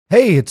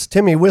Hey, it's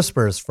Timmy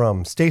Whispers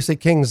from Stacey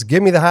King's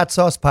Gimme the Hot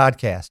Sauce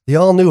podcast. The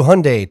all-new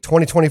Hyundai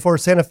 2024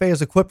 Santa Fe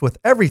is equipped with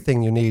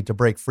everything you need to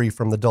break free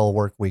from the dull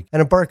work week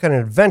and embark on an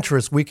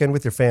adventurous weekend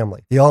with your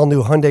family. The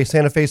all-new Hyundai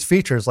Santa Fe's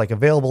features like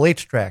available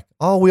H-Track,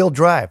 all-wheel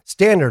drive,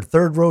 standard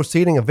third-row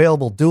seating,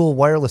 available dual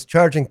wireless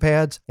charging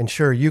pads,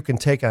 ensure you can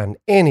take on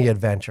any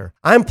adventure.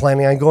 I'm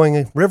planning on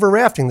going river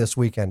rafting this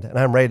weekend, and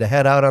I'm ready to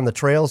head out on the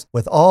trails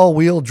with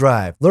all-wheel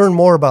drive. Learn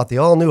more about the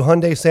all-new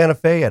Hyundai Santa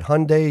Fe at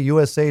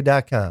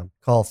HyundaiUSA.com.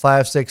 Call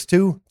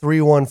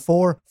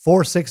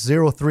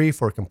 562-314-4603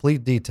 for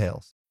complete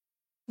details.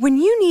 When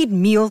you need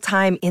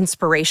mealtime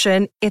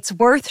inspiration, it's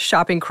worth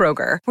shopping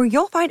Kroger, where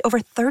you'll find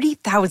over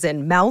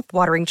 30,000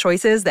 mouth-watering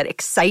choices that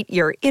excite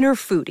your inner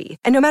foodie.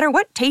 And no matter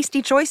what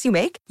tasty choice you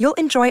make, you'll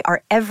enjoy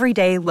our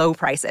everyday low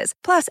prices,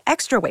 plus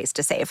extra ways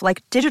to save,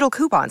 like digital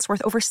coupons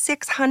worth over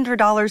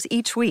 $600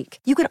 each week.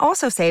 You can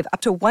also save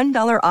up to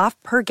 $1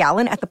 off per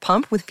gallon at the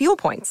pump with fuel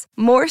points.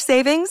 More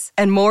savings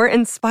and more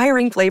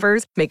inspiring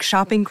flavors make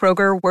shopping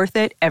Kroger worth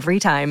it every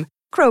time.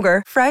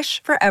 Kroger,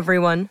 fresh for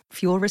everyone.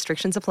 Fuel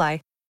restrictions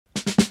apply.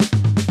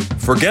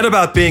 Forget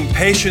about being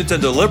patient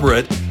and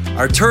deliberate.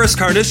 Arturas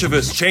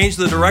Karnisovas changed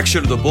the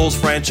direction of the Bulls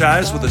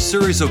franchise with a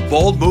series of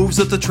bold moves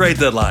at the trade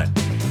deadline.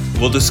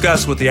 We'll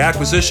discuss what the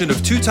acquisition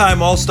of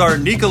two-time All-Star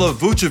Nikola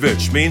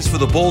Vucevic means for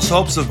the Bulls'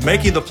 hopes of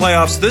making the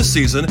playoffs this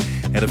season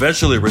and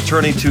eventually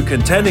returning to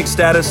contending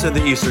status in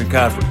the Eastern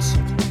Conference.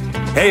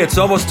 Hey, it's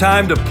almost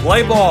time to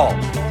play ball.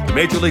 The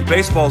Major League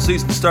Baseball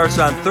season starts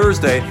on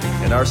Thursday,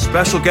 and our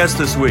special guest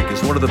this week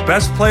is one of the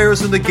best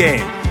players in the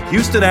game,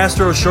 Houston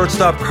Astros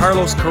shortstop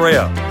Carlos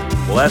Correa.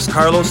 We'll ask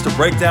Carlos to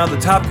break down the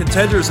top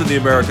contenders in the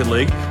American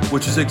League,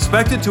 which is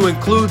expected to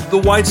include the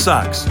White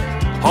Sox.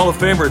 Hall of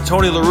Famer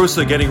Tony La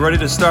Russa getting ready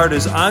to start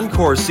his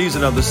encore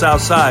season on the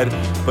South Side,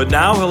 but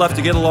now he'll have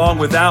to get along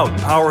without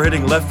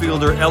power-hitting left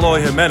fielder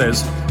Eloy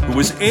Jimenez, who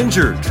was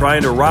injured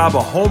trying to rob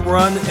a home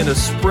run in a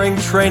spring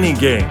training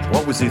game.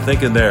 What was he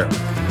thinking there?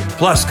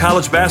 Plus,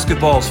 college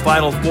basketball's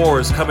Final Four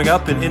is coming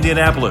up in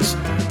Indianapolis.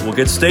 We'll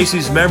get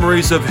Stacey's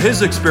memories of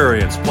his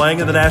experience playing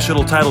in the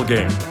national title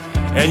game.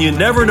 And you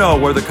never know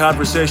where the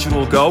conversation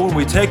will go when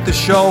we take the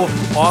show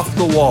off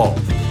the wall.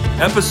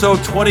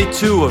 Episode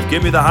 22 of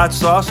Gimme the Hot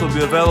Sauce will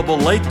be available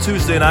late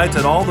Tuesday night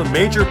on all the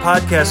major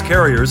podcast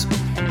carriers,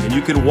 and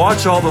you can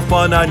watch all the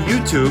fun on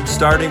YouTube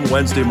starting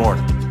Wednesday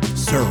morning.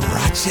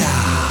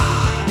 Sriracha.